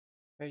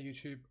Hey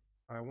YouTube,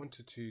 I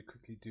wanted to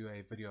quickly do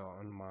a video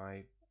on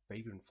my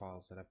vagrant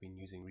files that I've been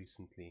using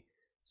recently.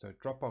 So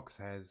Dropbox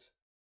has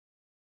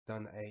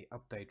done a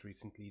update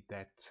recently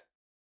that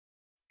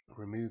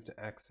removed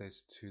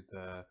access to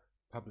the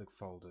public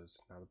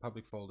folders. Now the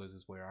public folders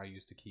is where I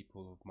used to keep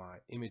all of my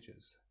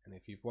images, and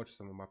if you've watched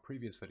some of my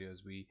previous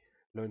videos, we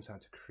learned how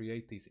to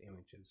create these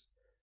images.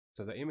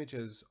 So the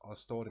images are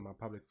stored in my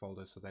public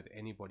folder so that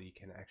anybody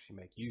can actually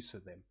make use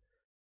of them.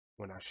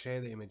 When I share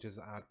the images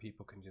out,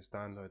 people can just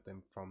download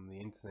them from the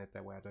internet.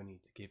 That way I don't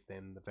need to give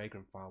them the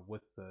vagrant file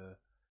with the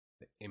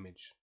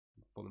image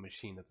for the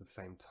machine at the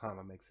same time.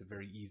 It makes it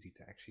very easy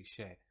to actually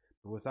share.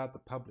 But without the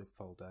public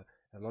folder,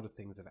 a lot of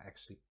things have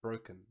actually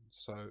broken.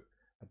 So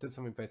I did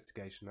some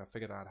investigation. I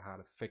figured out how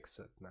to fix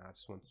it. Now I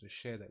just wanted to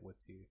share that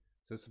with you.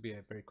 So this will be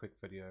a very quick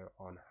video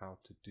on how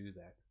to do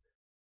that.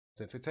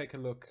 So if you take a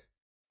look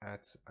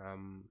at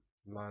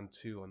line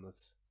 2 on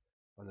this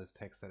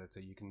text editor,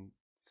 you can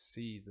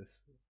see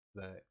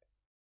the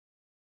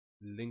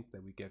link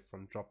that we get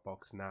from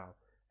Dropbox now,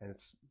 and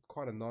it's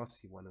quite a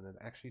nasty one, and it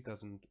actually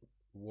doesn't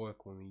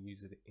work when we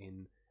use it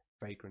in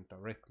Vagrant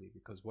directly,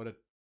 because what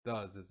it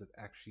does is it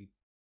actually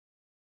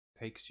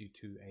takes you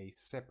to a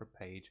separate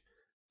page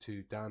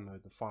to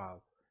download the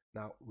file.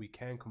 Now we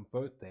can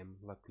convert them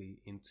luckily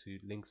into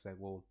links that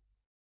will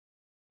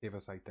give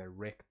us a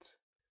direct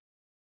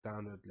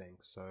download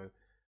link. So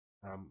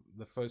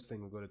the first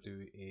thing we've got to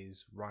do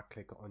is right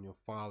click on your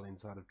file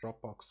inside of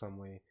Dropbox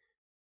somewhere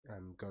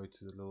and go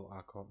to the little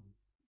icon,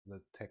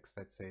 the text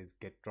that says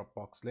get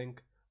Dropbox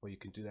link, or you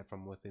can do that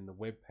from within the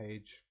web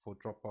page for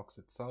Dropbox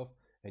itself,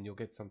 and you'll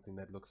get something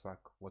that looks like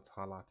what's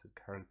highlighted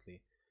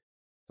currently.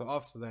 So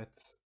after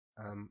that,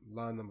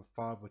 line number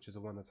 5, which is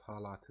the one that's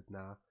highlighted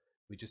now,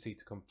 we just need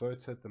to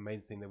convert it. The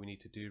main thing that we need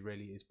to do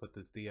really is put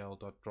this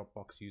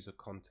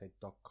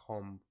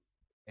dl.dropboxusercontent.com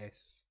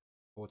s/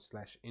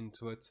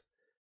 into it,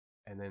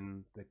 and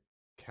then the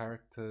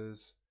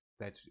characters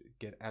that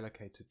get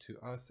allocated to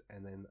us,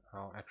 and then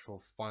our actual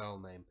file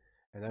name,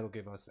 and that'll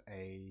give us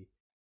a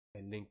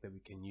link that we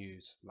can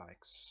use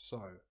like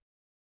so.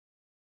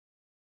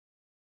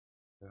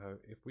 So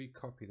if we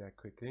copy that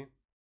quickly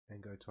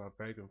and go to our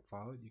vagrant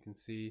file, you can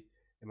see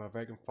in my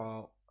vagrant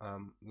file,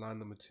 line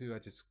number 2, I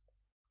just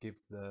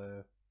give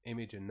the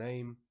image a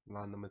name.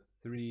 Line number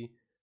 3,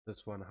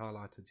 this one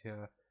highlighted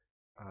here,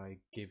 I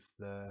give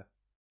the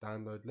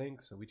download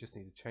link. So we just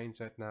need to change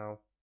that now.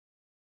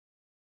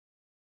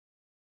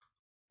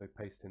 So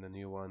paste in a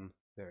new one,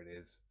 there it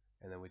is,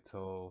 and then we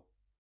tell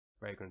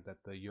Vagrant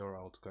that the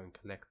URL to go and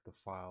collect the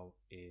file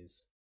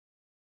is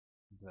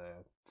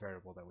the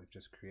variable that we've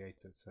just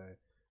created. So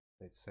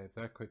let's save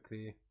that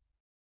quickly,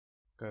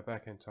 go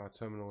back into our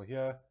terminal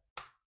here,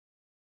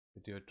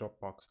 we do a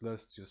Dropbox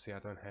list. You'll see I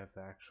don't have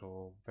the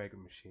actual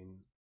Vagrant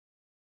machine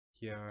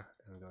here,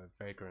 and go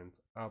Vagrant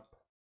up,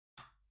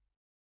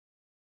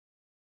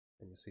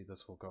 and you'll see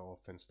this will go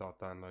off and start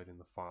downloading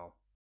the file.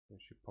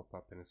 It should pop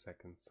up in a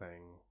second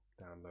saying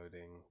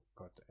downloading,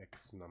 got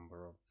X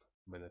number of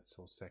minutes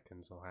or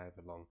seconds or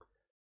however long.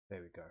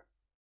 There we go.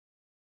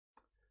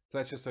 So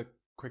that's just a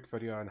quick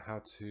video on how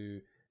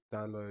to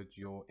download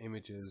your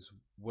images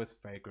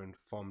with Vagrant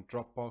from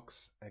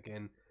Dropbox.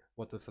 Again,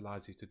 what this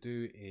allows you to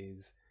do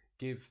is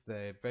give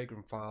the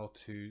Vagrant file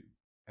to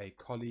a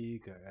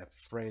colleague, a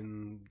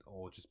friend,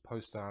 or just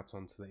post out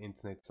onto the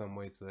internet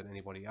somewhere so that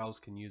anybody else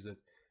can use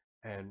it.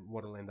 And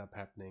what will end up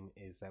happening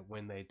is that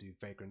when they do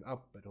Vagrant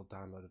up, it'll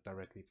download it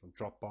directly from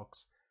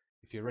Dropbox.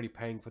 If you're already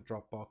paying for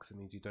Dropbox, it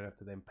means you don't have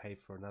to then pay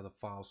for another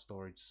file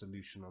storage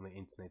solution on the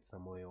internet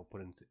somewhere, or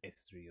put it into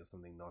S3 or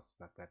something nasty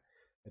like that.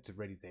 It's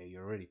already there,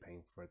 you're already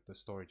paying for it, the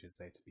storage is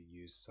there to be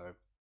used. So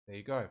there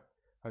you go.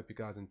 Hope you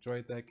guys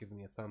enjoyed that. Give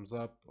me a thumbs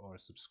up or a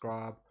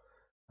subscribe,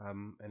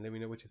 and let me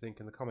know what you think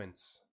in the comments.